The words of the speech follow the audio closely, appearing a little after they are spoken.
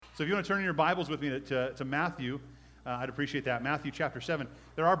So if you want to turn in your Bibles with me to Matthew, I'd appreciate that. Matthew chapter 7.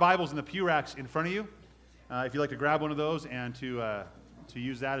 There are Bibles in the pew racks in front of you. If you'd like to grab one of those and to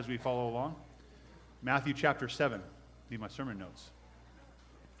use that as we follow along. Matthew chapter 7. Need my sermon notes.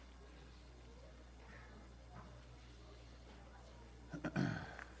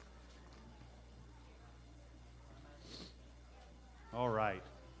 All right.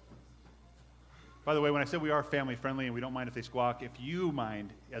 By the way, when I said we are family friendly and we don't mind if they squawk, if you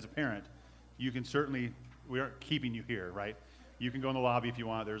mind as a parent, you can certainly, we aren't keeping you here, right? You can go in the lobby if you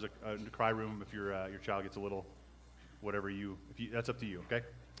want. There's a cry room if your child gets a little, whatever that's up to you, okay?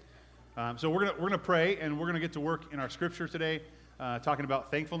 So we're gonna pray, and we're gonna get to work in our scripture today, talking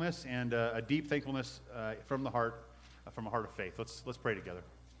about thankfulness and a deep thankfulness from the heart, from a heart of faith. Let's pray together.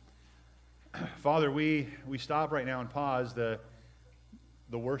 Father, we stop right now and pause the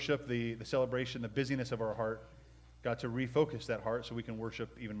worship, the celebration, the busyness of our heart, God, to refocus that heart so we can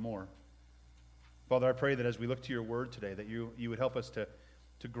worship even more. Father, I pray that as we look to your word today, that you would help us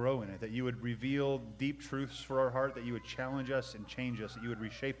to grow in it, that you would reveal deep truths for our heart, that you would challenge us and change us, that you would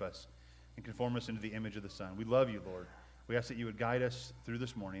reshape us and conform us into the image of the Son. We love you, Lord. We ask that you would guide us through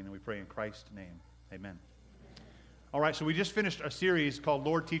this morning, and we pray in Christ's name. Amen. All right, so we just finished a series called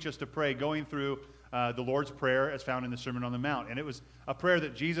Lord, Teach Us to Pray, going through the Lord's Prayer as found in the Sermon on the Mount. And it was a prayer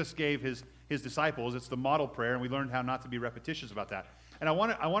that Jesus gave his disciples. It's the model prayer, and we learned how not to be repetitious about that. And I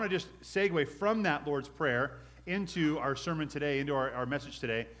want to just segue from that Lord's Prayer into our sermon today, into our message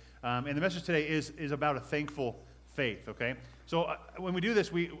today. And the message today is about a thankful faith, okay? So when we do this,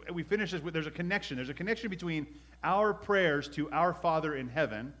 we finish this with, there's a connection. There's a connection between our prayers to our Father in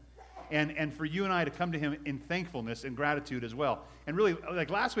heaven and for you and I to come to him in thankfulness and gratitude as well. And really,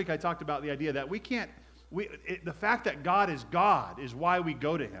 like last week I talked about the idea that the fact that God is why we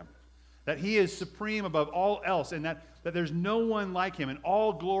go to him. That he is supreme above all else, and that there's no one like him, and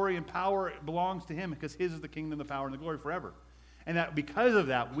all glory and power belongs to him because his is the kingdom, the power, and the glory forever. And that because of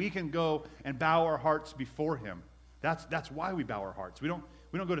that, we can go and bow our hearts before him. That's why we bow our hearts. We don't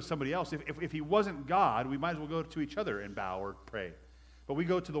go to somebody else. If he wasn't God, we might as well go to each other and bow or pray. But we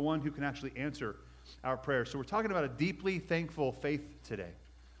go to the one who can actually answer our prayers. So we're talking about a deeply thankful faith today.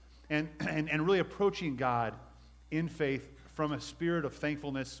 And really approaching God in faith from a spirit of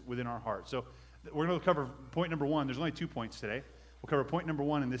thankfulness within our heart. So we're going to cover point number one. There's only 2 points today. We'll cover point number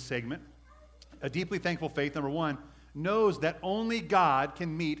one in this segment. A deeply thankful faith, number one, knows that only God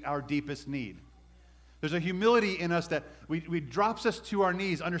can meet our deepest need. There's a humility in us that we drops us to our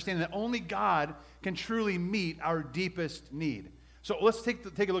knees, understanding that only God can truly meet our deepest need. So let's take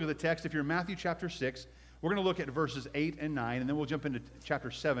a look at the text. If you're in Matthew chapter 6, we're going to look at verses 8 and 9, and then we'll jump into chapter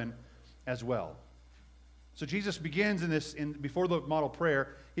 7 as well. So Jesus begins before the model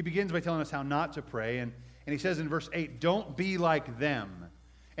prayer, he begins by telling us how not to pray, and he says in verse 8, don't be like them.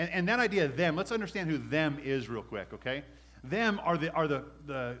 And that idea of them, let's understand who them is real quick, okay? Them are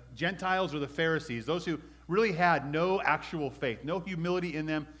the Gentiles or the Pharisees, those who really had no actual faith, no humility in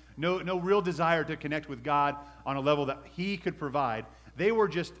them, no real desire to connect with God on a level that he could provide. They were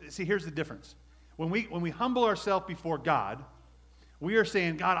here's the difference. When we humble ourselves before God, we are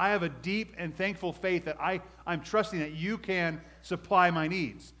saying, God, I have a deep and thankful faith that I'm trusting that you can supply my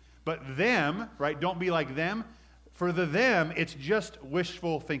needs. But them, right, don't be like them. For them, it's just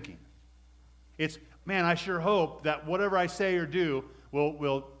wishful thinking. It's, man, I sure hope that whatever I say or do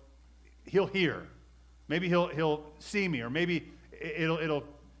he'll hear. Maybe he'll see me, or maybe it'll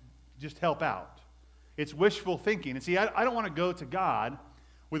just help out. It's wishful thinking. And see, I don't want to go to God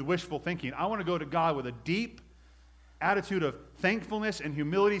with wishful thinking. I want to go to God with a deep attitude of thankfulness and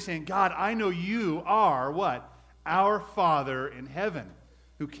humility, saying, God, I know you are what? Our Father in heaven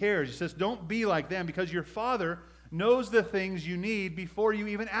who cares. He says, don't be like them, because your Father knows the things you need before you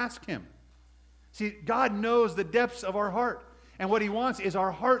even ask him. See, God knows the depths of our heart, and what he wants is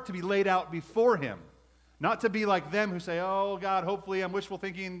our heart to be laid out before him, not to be like them who say, oh, God, hopefully I'm wishful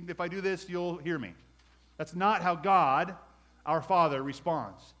thinking, if I do this, you'll hear me. That's not how God, our Father,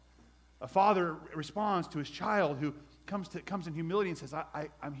 responds. A father responds to his child who comes in humility and says,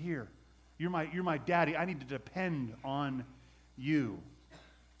 I'm here. You're my daddy. I need to depend on you.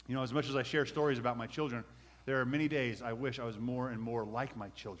 You know, as much as I share stories about my children, there are many days I wish I was more and more like my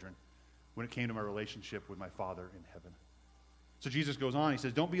children when it came to my relationship with my Father in heaven. So Jesus goes on. He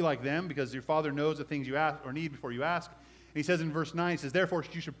says, don't be like them, because your Father knows the things you ask or need before you ask. And he says in verse 9, he says, therefore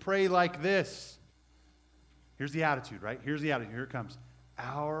you should pray like this. Here's the attitude, right? Here's the attitude. Here it comes.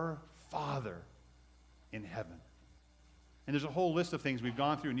 Our Father in heaven. And there's a whole list of things we've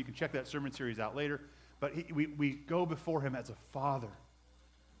gone through, and you can check that sermon series out later. But we go before him as a Father.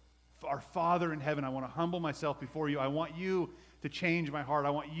 Our Father in heaven, I want to humble myself before you. I want you to change my heart. I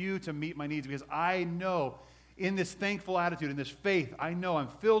want you to meet my needs because I know in this thankful attitude, in this faith, I know I'm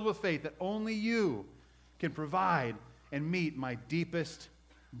filled with faith that only you can provide and meet my deepest,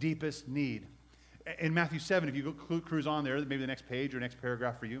 deepest need. In Matthew 7, if you go cruise on there, maybe the next page or next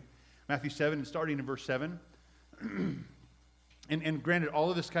paragraph for you, Matthew 7, and starting in verse 7, and granted, all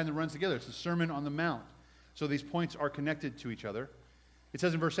of this kind of runs together. It's the Sermon on the Mount. So these points are connected to each other. It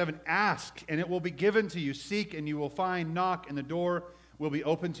says in verse 7, ask, and it will be given to you. Seek, and you will find. Knock, and the door will be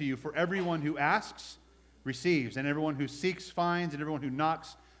open to you. For everyone who asks receives, and everyone who seeks finds, and everyone who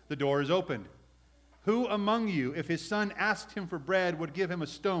knocks, the door is opened. Who among you, if his son asked him for bread, would give him a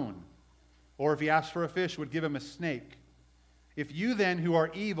stone? Or if he asked for a fish, would give him a snake? If you then, who are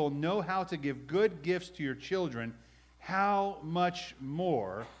evil, know how to give good gifts to your children, how much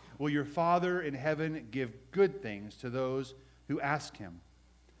more will your Father in heaven give good things to those who ask him?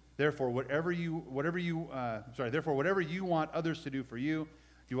 Therefore, whatever you want others to do for you,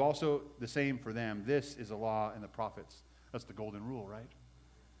 do also the same for them. This is the law and the prophets. That's the golden rule, right?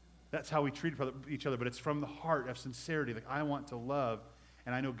 That's how we treat each other, but it's from the heart of sincerity. Like, I want to love,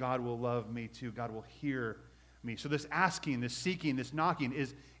 and I know God will love me too. God will hear me. So this asking, this seeking, this knocking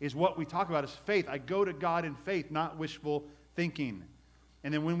is what we talk about as faith. I go to God in faith, not wishful thinking.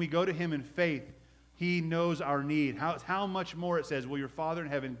 And then when we go to him in faith, he knows our need. How much more, it says, will your Father in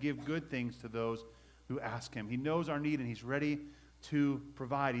heaven give good things to those who ask him? He knows our need, and he's ready to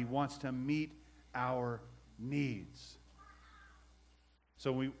provide. He wants to meet our needs.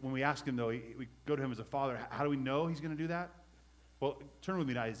 So when we ask him, though, we go to him as a father. How do we know he's going to do that? Well, turn with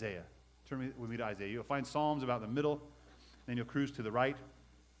me to Isaiah. Turn with me to Isaiah. You'll find Psalms about in the middle, then you'll cruise to the right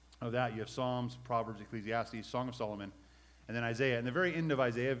of that. You have Psalms, Proverbs, Ecclesiastes, Song of Solomon, and then Isaiah. And the very end of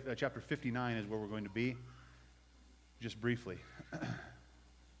Isaiah, chapter 59, is where we're going to be, just briefly.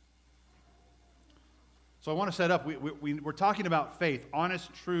 So I want to set up, we're talking about faith,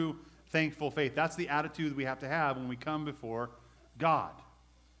 honest, true, thankful faith. That's the attitude we have to have when we come before God.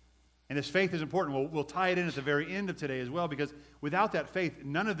 And this faith is important. We'll tie it in at the very end of today as well, because without that faith,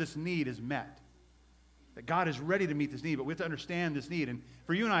 none of this need is met. That God is ready to meet this need, but we have to understand this need. And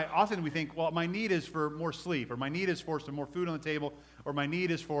for you and I, often we think, well, my need is for more sleep, or my need is for some more food on the table, or my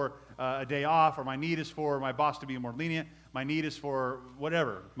need is for a day off, or my need is for my boss to be more lenient, my need is for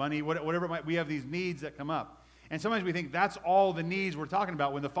whatever, money, whatever it might. We have these needs that come up. And sometimes we think that's all the needs we're talking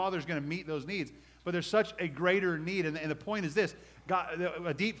about when the Father's going to meet those needs. But there's such a greater need, and the point is this: God,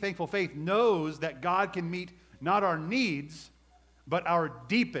 a deep, thankful faith knows that God can meet not our needs, but our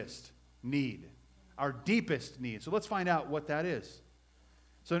deepest need. Our deepest need. So let's find out what that is.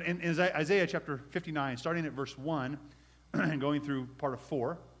 So in Isaiah chapter 59, starting at verse 1, and going through part of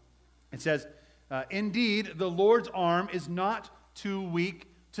 4, it says, indeed, the Lord's arm is not too weak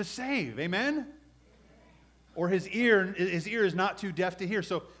to save. Amen? Or his ear is not too deaf to hear.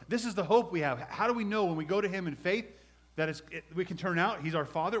 So this is the hope we have. How do we know when we go to him in faith that we can turn out he's our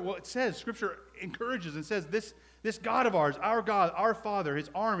Father? Well, it says, Scripture encourages and says, this God of ours, our God, our Father, his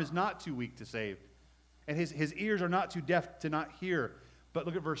arm is not too weak to save. And his ears are not too deaf to not hear. But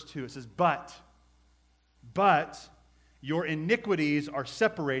look at verse 2. It says, but your iniquities are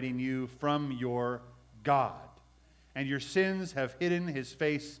separating you from your God, and your sins have hidden his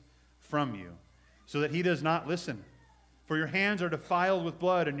face from you, so that he does not listen. For your hands are defiled with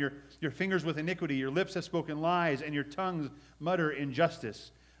blood, and your fingers with iniquity. Your lips have spoken lies, and your tongues mutter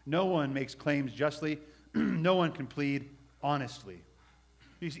injustice. No one makes claims justly. No one can plead honestly.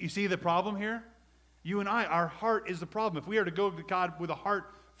 You see the problem here? You and I, our heart is the problem. If we are to go to God with a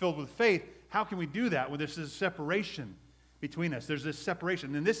heart filled with faith, how can we do that when there's this separation between us? There's this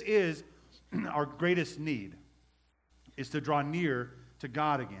separation. And this is our greatest need, is to draw near to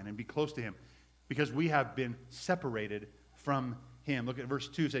God again and be close to him, because we have been separated from him. Look at verse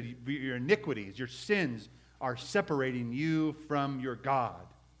 2. It said, your iniquities, your sins are separating you from your God.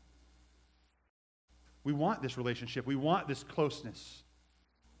 We want this relationship. We want this closeness.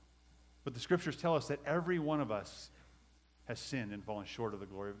 But the Scriptures tell us that every one of us has sinned and fallen short of the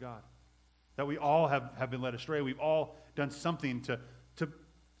glory of God. That we all have been led astray. We've all done something to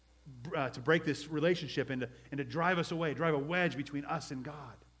break this relationship and to drive us away, drive a wedge between us and God.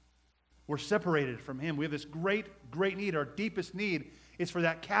 We're separated from him. We have this great, great need. Our deepest need is for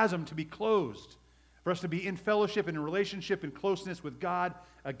that chasm to be closed, for us to be in fellowship and in relationship and closeness with God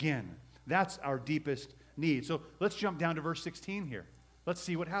again. That's our deepest need. So let's jump down to verse 16 here. Let's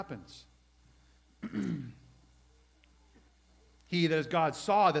see what happens. He, that is God,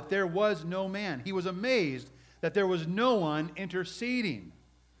 saw that there was no man. He was amazed that there was no one interceding.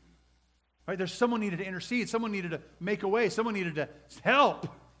 Right? There's someone needed to intercede. Someone needed to make a way. Someone needed to help.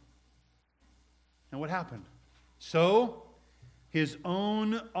 And what happened? So His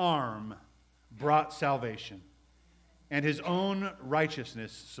own arm brought salvation, and his own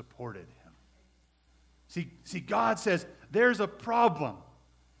righteousness supported him. See, God says, there's a problem.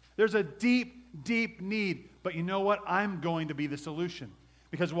 There's a deep, deep need. But you know what? I'm going to be the solution.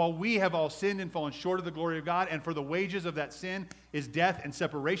 Because while we have all sinned and fallen short of the glory of God, and for the wages of that sin is death and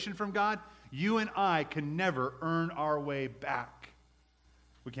separation from God, you and I can never earn our way back.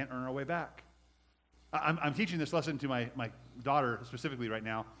 We can't earn our way back. I'm teaching this lesson to my daughter specifically right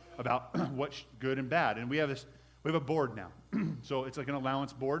now about what's good and bad. And we have a board now. So it's like an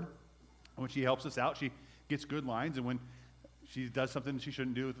allowance board. And when she helps us out, she gets good lines. And when she does something she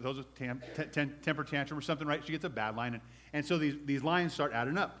shouldn't do, those are temper tantrum or something, right? She gets a bad line. And so these lines start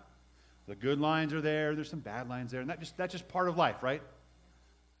adding up. The good lines are there. There's some bad lines there. And that's just part of life, right?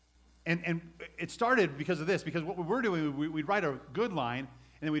 And it started because of this. Because what we were doing, we'd write a good line,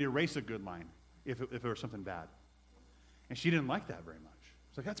 and then we'd erase a good line if there was something bad. And she didn't like that very much.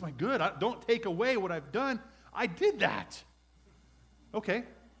 It's like, that's my good. Don't take away what I've done. I did that. Okay.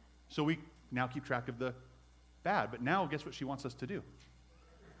 So we now keep track of the bad. But now guess what she wants us to do?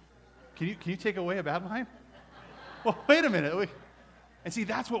 Can you take away a bad line? Well, wait a minute. And see,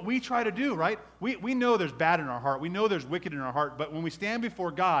 that's what we try to do, right? We know there's bad in our heart. We know there's wicked in our heart. But when we stand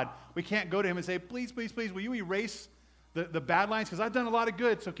before God, we can't go to him and say, please, please, please, will you erase the bad lines? Because I've done a lot of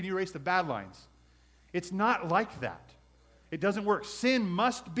good, so can you erase the bad lines? It's not like that. It doesn't work. Sin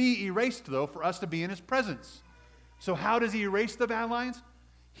must be erased, though, for us to be in his presence. So how does he erase the bad lines?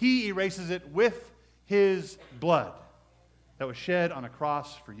 He erases it with his blood that was shed on a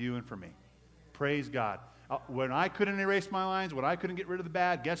cross for you and for me. Praise God. When I couldn't erase my lines, when I couldn't get rid of the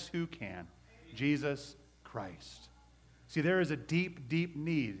bad, guess who can? Jesus Christ. See, there is a deep, deep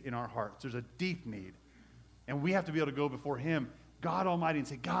need in our hearts. There's a deep need. And we have to be able to go before him, God Almighty, and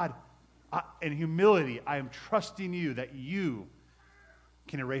say, God, in humility, I am trusting you that you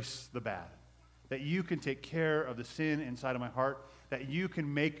can erase the bad, that you can take care of the sin inside of my heart, that you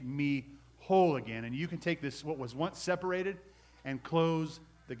can make me whole again, and you can take this, what was once separated, and close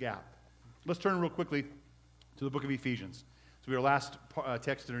the gap. Let's turn real quickly to the book of Ephesians. So our last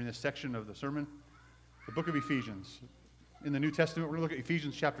text during this section of the sermon, the book of Ephesians. In the New Testament, we're going to look at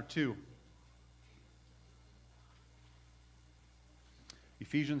Ephesians chapter 2.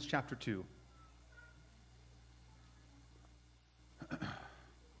 Ephesians chapter 2.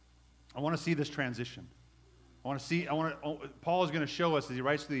 I want to see this transition. Paul is going to show us as he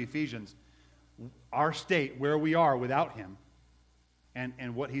writes to the Ephesians our state, where we are without him,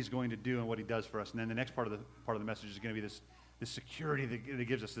 and what he's going to do and what he does for us. And then the next part of the message is going to be this security that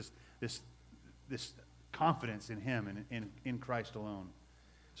gives us this confidence in him and in Christ alone.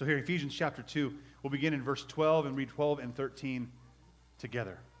 So here, Ephesians chapter 2, we'll begin in verse 12 and read 12 and 13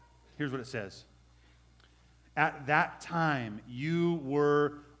 together. Here's what it says. At that time, you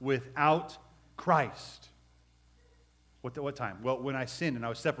were without Christ. What time? Well, when I sinned and I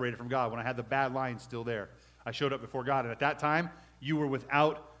was separated from God, when I had the bad lines still there, I showed up before God. And at that time, you were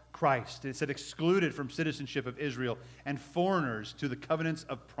without Christ. It said excluded from citizenship of Israel and foreigners to the covenants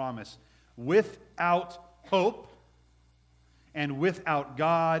of promise, without hope and without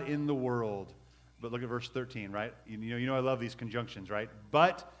God in the world. But look at verse 13, right? You know I love these conjunctions, right?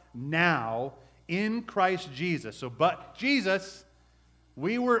 But now in Christ Jesus. So but Jesus,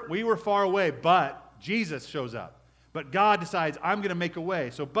 we were far away, but Jesus shows up. But God decides, I'm going to make a way.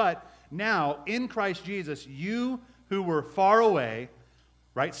 So but now in Christ Jesus, you who were far away,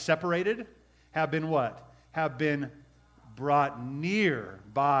 right, separated, have been what? Have been brought near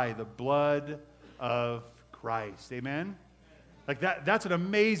by the blood of Christ. Amen? Like that's an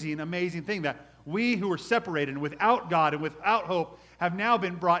amazing, amazing thing, that we who were separated and without God and without hope have now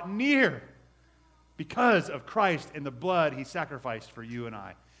been brought near because of Christ and the blood he sacrificed for you and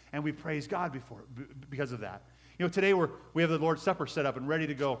I. And we praise God because of that. You know, today we have the Lord's Supper set up and ready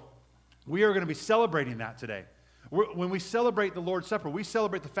to go. We are going to be celebrating that today. When we celebrate the Lord's Supper, we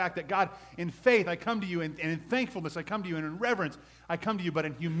celebrate the fact that God, in faith, I come to you, and in thankfulness, I come to you, and in reverence, I come to you, but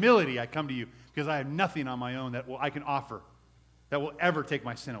in humility, I come to you, because I have nothing on my own that I can offer that will ever take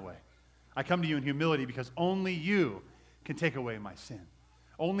my sin away. I come to you in humility because only you can take away my sin.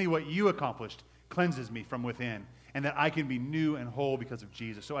 Only what you accomplished cleanses me from within, and that I can be new and whole because of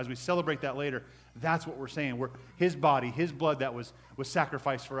Jesus. So as we celebrate that later, that's what we're saying. His body, his blood that was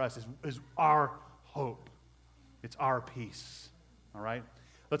sacrificed for us is our hope. It's our peace. All right?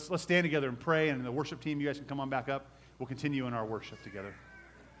 Let's stand together and pray, and the worship team, you guys can come on back up. We'll continue in our worship together.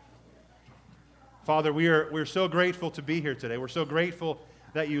 Father, we're so grateful to be here today. We're so grateful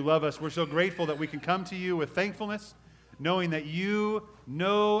that you love us. We're so grateful that we can come to you with thankfulness, knowing that you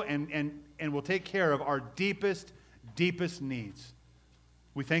know and will take care of our deepest, deepest needs.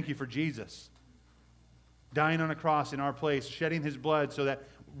 We thank you for Jesus dying on a cross in our place, shedding his blood so that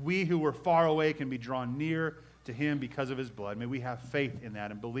we who were far away can be drawn near to him because of his blood. May we have faith in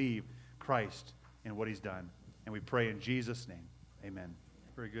that and believe Christ and what he's done. And we pray in Jesus' name. Amen.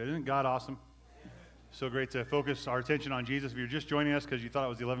 Very good. Isn't God awesome? So great to focus our attention on Jesus. If you're just joining us because you thought it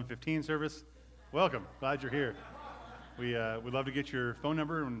was the 11:15 service, welcome. Glad you're here. We'd love to get your phone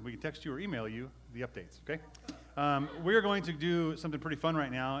number and we can text you or email you the updates, okay? We're going to do something pretty fun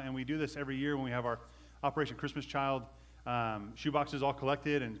right now, and we do this every year when we have our Operation Christmas Child shoeboxes all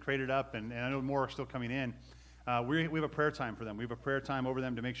collected and crated up, and I know more are still coming in. We have a prayer time for them. We have a prayer time over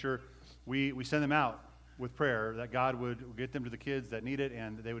them to make sure we send them out with prayer, that God would get them to the kids that need it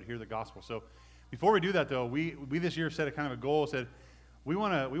and they would hear the gospel. So before we do that, though, we this year set a kind of a goal, said we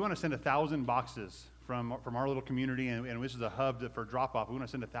want to send 1,000 boxes from our little community, and this is a hub for drop-off. We want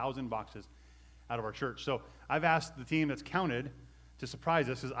to send 1,000 boxes out of our church. So I've asked the team that's counted to surprise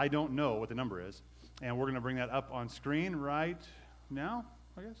us, because I don't know what the number is, and we're going to bring that up on screen right now,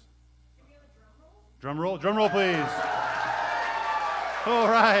 I guess. Can we have a drum roll? Drum roll, please. All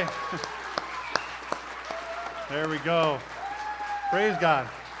right. There we go. Praise God.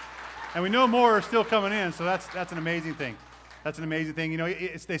 And we know more are still coming in, so that's an amazing thing. That's an amazing thing. You know,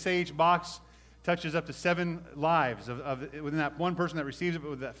 they say each box touches up to 7 lives within that one person that receives it,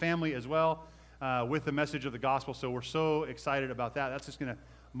 but with that family as well, with the message of the gospel. So we're so excited about that. That's just going to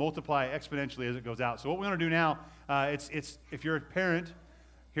multiply exponentially as it goes out. So what we're going to do now, it's if you're a parent,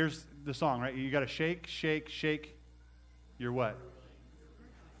 here's the song, right? You got to shake, shake, shake. Your what?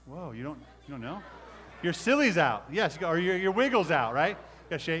 Whoa, you don't know? Your sillies out. Yes, or your wiggles out, right?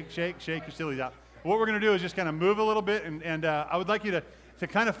 You got to shake, shake, shake your sillies out. What we're going to do is just kind of move a little bit, and I would like you to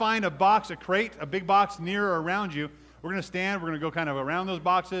kind of find a box, a crate, a big box near or around you. We're going to stand. We're going to go kind of around those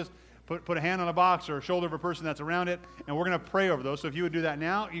boxes, put a hand on a box or a shoulder of a person that's around it, and we're going to pray over those. So if you would do that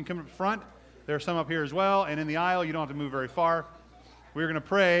now, you can come up front. There are some up here as well, and in the aisle, you don't have to move very far. We're going to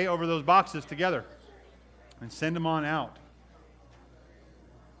pray over those boxes together and send them on out.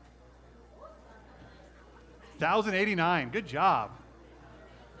 1,089. Good job.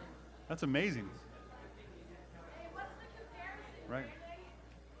 That's amazing. Hey, what's the comparison? Right.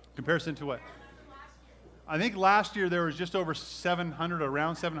 Comparison to what? I think last year there was just over 700,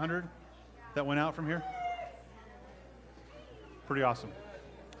 around 700 that went out from here. Pretty awesome.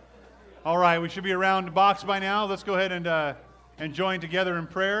 All right, we should be around the box by now. Let's go ahead and join together in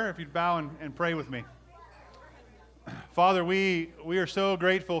prayer. If you'd bow and pray with me. Father, we are so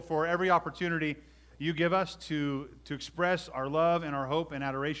grateful for every opportunity you give us to express our love and our hope and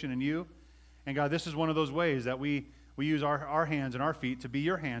adoration in you. And God, this is one of those ways that we use our hands and our feet to be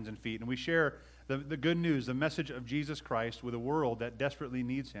your hands and feet. And we share the good news, the message of Jesus Christ with a world that desperately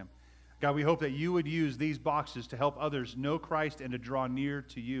needs him. God, we hope that you would use these boxes to help others know Christ and to draw near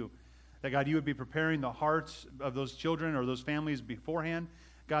to you. That, God, you would be preparing the hearts of those children or those families beforehand.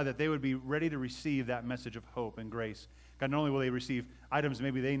 God, that they would be ready to receive that message of hope and grace. God, not only will they receive items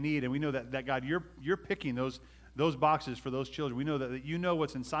maybe they need, and we know that God, you're picking those boxes for those children. We know that you know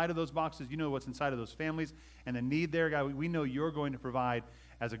what's inside of those boxes. You know what's inside of those families and the need there. God, we know you're going to provide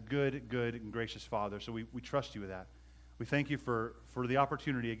as a good and gracious Father. So we trust you with that. We thank you for the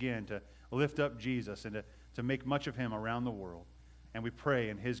opportunity again to lift up Jesus and to make much of him around the world. And we pray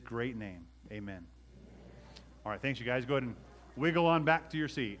in his great name. Amen. All right, thanks, you guys. Go ahead and wiggle on back to your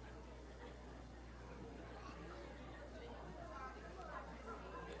seat.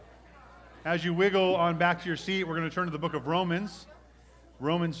 As you wiggle on back to your seat, we're going to turn to the book of Romans.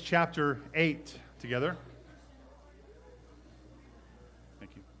 Romans chapter 8 together.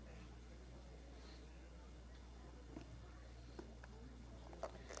 Thank you.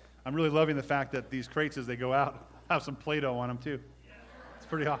 I'm really loving the fact that these crates, as they go out, have some Play-Doh on them too. It's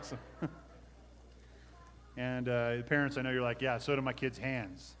pretty awesome. And the parents, I know you're like, yeah, so do my kids'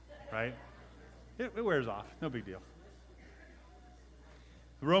 hands, right? It wears off. No big deal.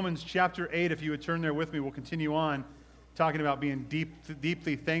 Romans chapter 8, if you would turn there with me, we'll continue on talking about being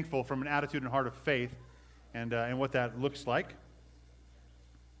deeply thankful from an attitude and heart of faith and what that looks like.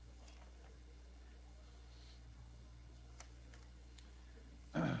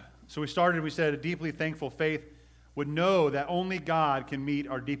 So we said a deeply thankful faith would know that only God can meet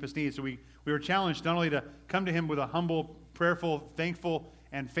our deepest needs. So we were challenged not only to come to him with a humble, prayerful, thankful,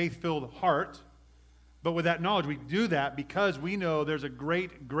 and faith-filled heart, but with that knowledge, we do that because we know there's a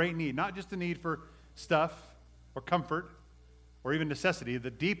great need. Not just the need for stuff or comfort or even necessity.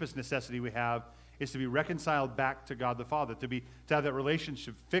 The deepest necessity we have is to be reconciled back to God the Father, to have that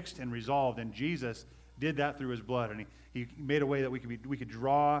relationship fixed and resolved. And Jesus did that through his blood. And he made a way that we could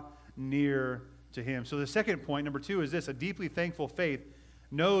draw near to him. So the second point, number 2, is this: a deeply thankful faith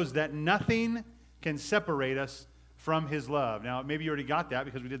knows that nothing can separate us from his love. Now, maybe you already got that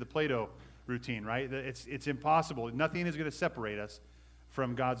because we did the Play-Doh routine, right? It's impossible. Nothing is going to separate us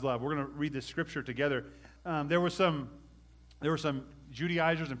from God's love. We're going to read this scripture together. There were some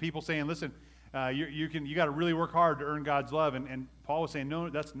Judaizers and people saying, listen, you got to really work hard to earn God's love. And Paul was saying, no,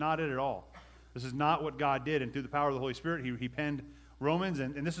 that's not it at all. This is not what God did. And through the power of the Holy Spirit, he penned Romans.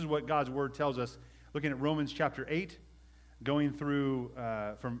 And this is what God's word tells us. Looking at Romans chapter 8, going through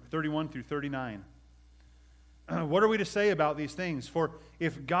from 31 through 39. What are we to say about these things? For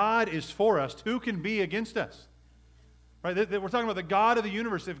if God is for us, who can be against us? Right? We're talking about the God of the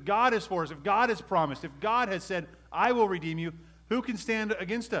universe. If God is for us, if God has promised, if God has said, I will redeem you, who can stand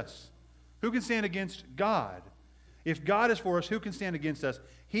against us? Who can stand against God? If God is for us, who can stand against us?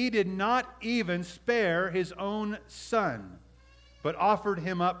 He did not even spare his own son, but offered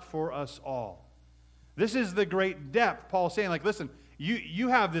him up for us all. This is the great depth. Paul's saying, like, listen, you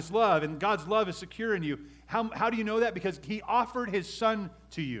have this love, and God's love is secure in you. How do you know that? Because he offered his son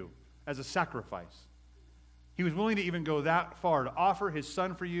to you as a sacrifice. He was willing to even go that far to offer his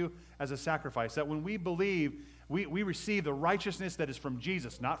son for you as a sacrifice. That when we believe, we receive the righteousness that is from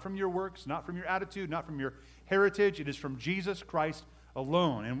Jesus, not from your works, not from your attitude, not from your heritage. It is from Jesus Christ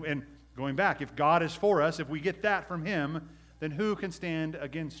alone. And going back, if God is for us, if we get that from him, then who can stand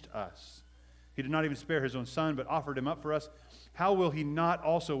against us? He did not even spare his own son, but offered him up for us. How will he not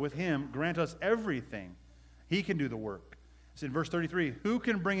also with him grant us everything? He can do the work. It's in verse 33. Who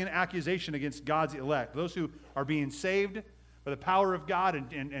can bring an accusation against God's elect? Those who are being saved by the power of God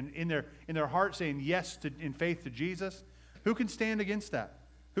and in their heart saying yes in faith to Jesus. Who can stand against that?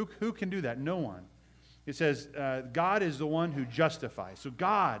 Who can do that? No one. It says God is the one who justifies. So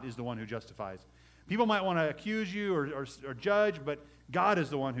God is the one who justifies. People might want to accuse you or judge, but God is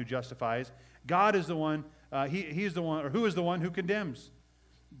the one who justifies. God is the one, he is the one, or who is the one who condemns?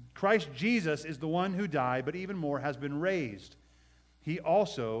 Christ Jesus is the one who died, but even more has been raised. He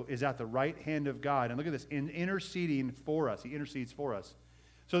also is at the right hand of God. And look at this, interceding for us. He intercedes for us.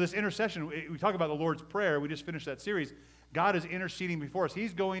 So this intercession, we talk about the Lord's Prayer. We just finished that series. God is interceding before us.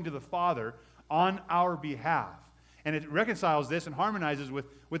 He's going to the Father on our behalf. And it reconciles this and harmonizes with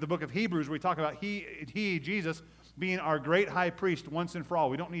the book of Hebrews, where we talk about he, Jesus, being our great high priest once and for all.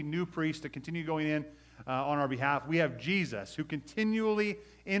 We don't need new priests to continue going in on our behalf. We have Jesus, who continually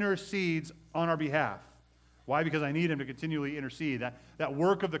intercedes on our behalf. Why? Because I need him to continually intercede. That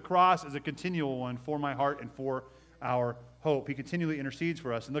work of the cross is a continual one for my heart and for our hope. He continually intercedes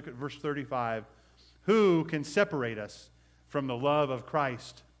for us. And look at verse 35. Who can separate us from the love of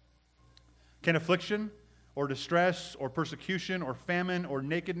Christ? Can affliction or distress or persecution or famine or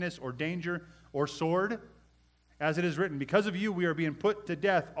nakedness or danger or sword? As it is written, because of you we are being put to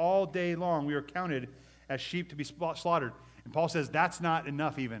death all day long. We are counted as sheep to be slaughtered. And Paul says that's not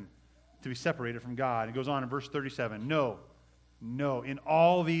enough even to be separated from God. It goes on in verse 37. No, in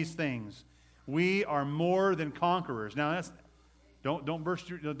all these things we are more than conquerors. Now that's don't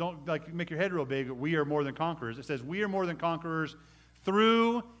make your head real big. We are more than conquerors. It says we are more than conquerors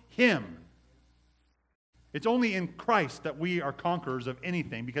through him. It's only in Christ that we are conquerors of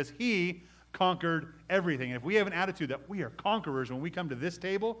anything, because he conquered everything. And if we have an attitude that we are conquerors when we come to this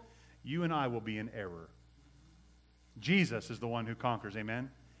table, you and I will be in error. Jesus is the one who conquers,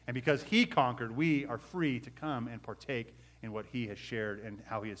 amen? And because he conquered, we are free to come and partake in what he has shared and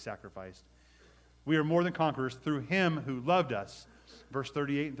how he has sacrificed. We are more than conquerors through him who loved us. Verse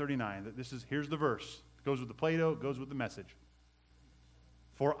 38 and 39. Here's the verse. It goes with the Play-Doh, it goes with the message.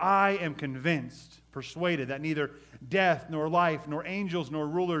 For I am convinced, persuaded, that neither death, nor life, nor angels, nor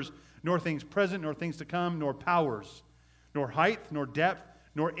rulers, nor things present, nor things to come, nor powers, nor height, nor depth,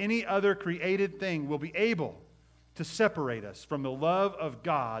 nor any other created thing will be able to separate us from the love of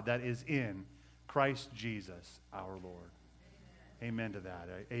God that is in Christ Jesus our Lord. Amen to that.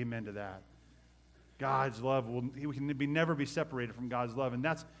 Amen to that. God's love, we can never be separated from God's love. And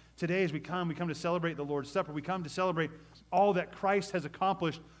that's today as we come to celebrate the Lord's Supper. We come to celebrate all that Christ has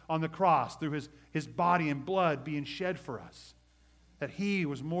accomplished on the cross through his body and blood being shed for us. That he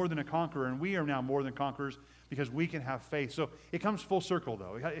was more than a conqueror, and we are now more than conquerors because we can have faith. So it comes full circle,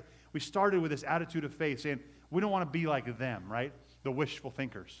 though. We started with this attitude of faith, saying we don't want to be like them, right? The wishful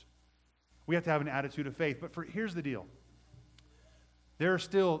thinkers. We have to have an attitude of faith. But here's the deal. There are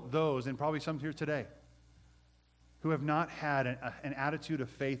still those, and probably some here today, who have not had an attitude of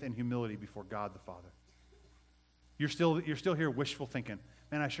faith and humility before God the Father. You're still here wishful thinking.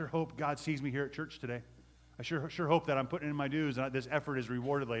 Man, I sure hope God sees me here at church today. I sure hope that I'm putting in my dues and this effort is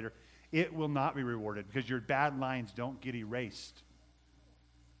rewarded later. It will not be rewarded because your bad lines don't get erased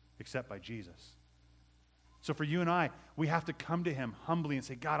except by Jesus. So for you and I, we have to come to him humbly and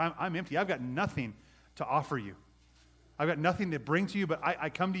say, God, I'm empty. I've got nothing to offer you. I've got nothing to bring to you, but I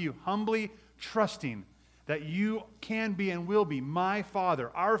come to you humbly, trusting that you can be and will be my Father,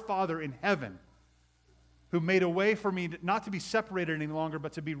 our Father in heaven, who made a way for me not to be separated any longer,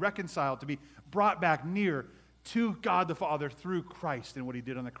 but to be reconciled, to be brought back near to God the Father through Christ and what he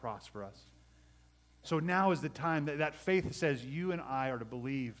did on the cross for us. So now is the time that faith says you and I are to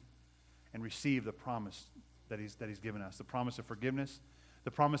believe and receive the promise that he's given us, the promise of forgiveness,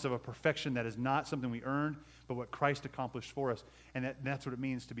 the promise of a perfection that is not something we earned, but what Christ accomplished for us. And that's what it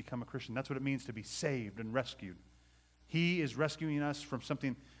means to become a Christian. That's what it means to be saved and rescued. He is rescuing us from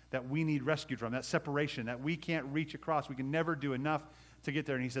something that we need rescued from, that separation that we can't reach across. We can never do enough to get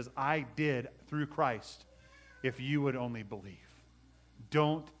there. And he says, I did through Christ if you would only believe.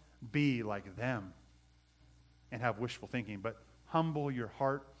 Don't be like them and have wishful thinking, but humble your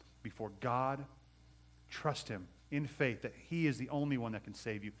heart before God. Trust him in faith that he is the only one that can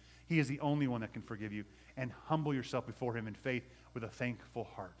save you. He is the only one that can forgive you. And humble yourself before him in faith with a thankful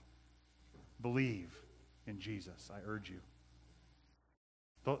heart. Believe in Jesus, I urge you.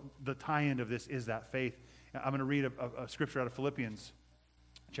 The tie-in of this is that faith. I'm going to read a scripture out of Philippians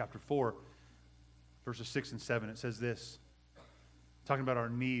chapter 4, verses 6 and 7. It says this, talking about our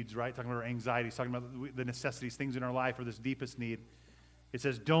needs, right? Talking about our anxieties, talking about the necessities, things in our life or this deepest need. It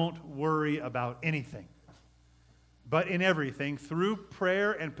says, don't worry about anything, but in everything, through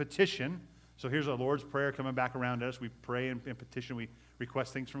prayer and petition. So here's our Lord's Prayer coming back around us. We pray and petition. We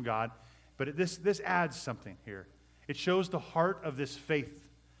request things from God. But this adds something here. It shows the heart of this faith.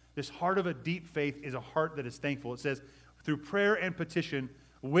 This heart of a deep faith is a heart that is thankful. It says, through prayer and petition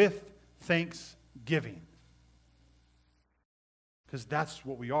with thanksgiving. Because that's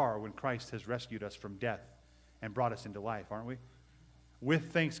what we are when Christ has rescued us from death and brought us into life, aren't we?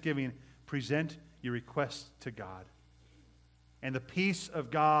 With thanksgiving, present your requests to God. And the peace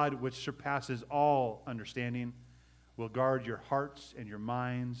of God, which surpasses all understanding, will guard your hearts and your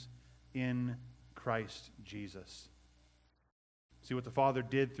minds in Christ Jesus. See, what the Father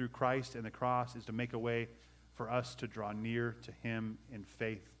did through Christ and the cross is to make a way for us to draw near to him in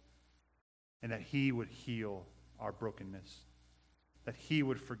faith, and that he would heal our brokenness, that he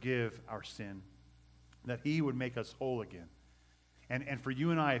would forgive our sin, that he would make us whole again. And for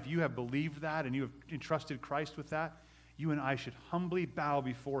you and I, if you have believed that and you have entrusted Christ with that, you and I should humbly bow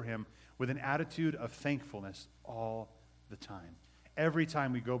before him with an attitude of thankfulness all the time. Every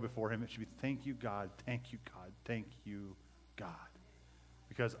time we go before him, it should be, thank you, God, thank you, God, thank you, God.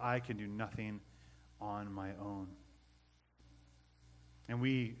 Because I can do nothing on my own. And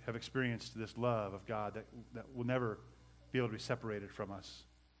we have experienced this love of God that will never be able to be separated from us.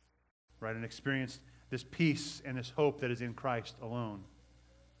 Right? And experienced this peace and this hope that is in Christ alone.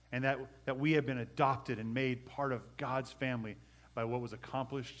 And that we have been adopted and made part of God's family by what was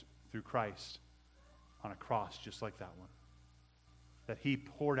accomplished through Christ on a cross just like that one. That he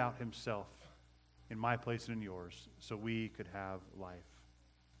poured out himself in my place and in yours so we could have life.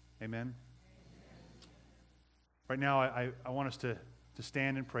 Amen? Right now, I want us to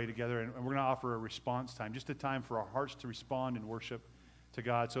stand and pray together, and we're going to offer a response time, just a time for our hearts to respond in worship to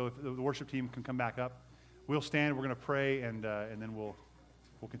God. So if the worship team can come back up, we'll stand, we're going to pray, and then we'll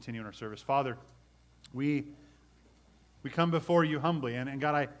continue in our service. Father, we come before you humbly, and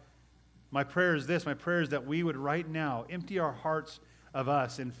God, my prayer is this. My prayer is that we would right now empty our hearts of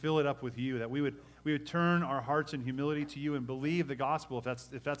us and fill it up with you, that we would turn our hearts in humility to you and believe the gospel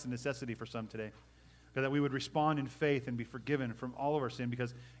if that's a necessity for some today. God, that we would respond in faith and be forgiven from all of our sin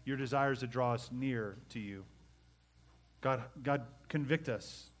because your desire is to draw us near to you. God, convict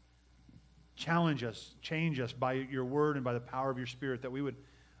us, challenge us, change us by your word and by the power of your Spirit, that we would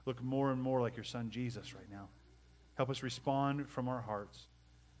look more and more like your Son Jesus right now. Help us respond from our hearts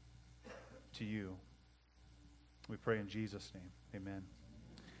to you. We pray in Jesus' name. Amen.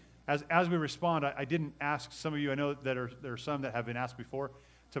 As we respond, I didn't ask some of you, I know that there are some that have been asked before,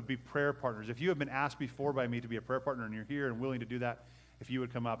 to be prayer partners. If you have been asked before by me to be a prayer partner and you're here and willing to do that, if you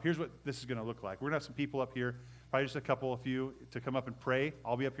would come up. Here's what this is going to look like. We're going to have some people up here, probably just a couple of you, to come up and pray.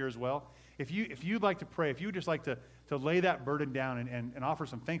 I'll be up here as well. If you'd like to pray, if you'd just like to lay that burden down and offer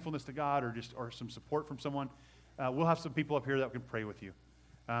some thankfulness to God or some support from someone, we'll have some people up here that can pray with you.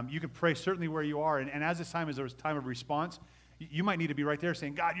 You can pray certainly where you are. And as this time is a time of response, you might need to be right there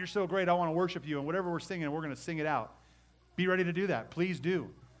saying, God, you're so great. I want to worship you. And whatever we're singing, we're going to sing it out. Be ready to do that. Please do.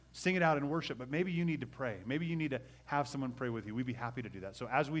 Sing it out in worship. But maybe you need to pray. Maybe you need to have someone pray with you. We'd be happy to do that. So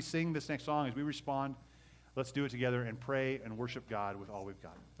as we sing this next song, as we respond, let's do it together and pray and worship God with all we've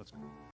got. Let's go.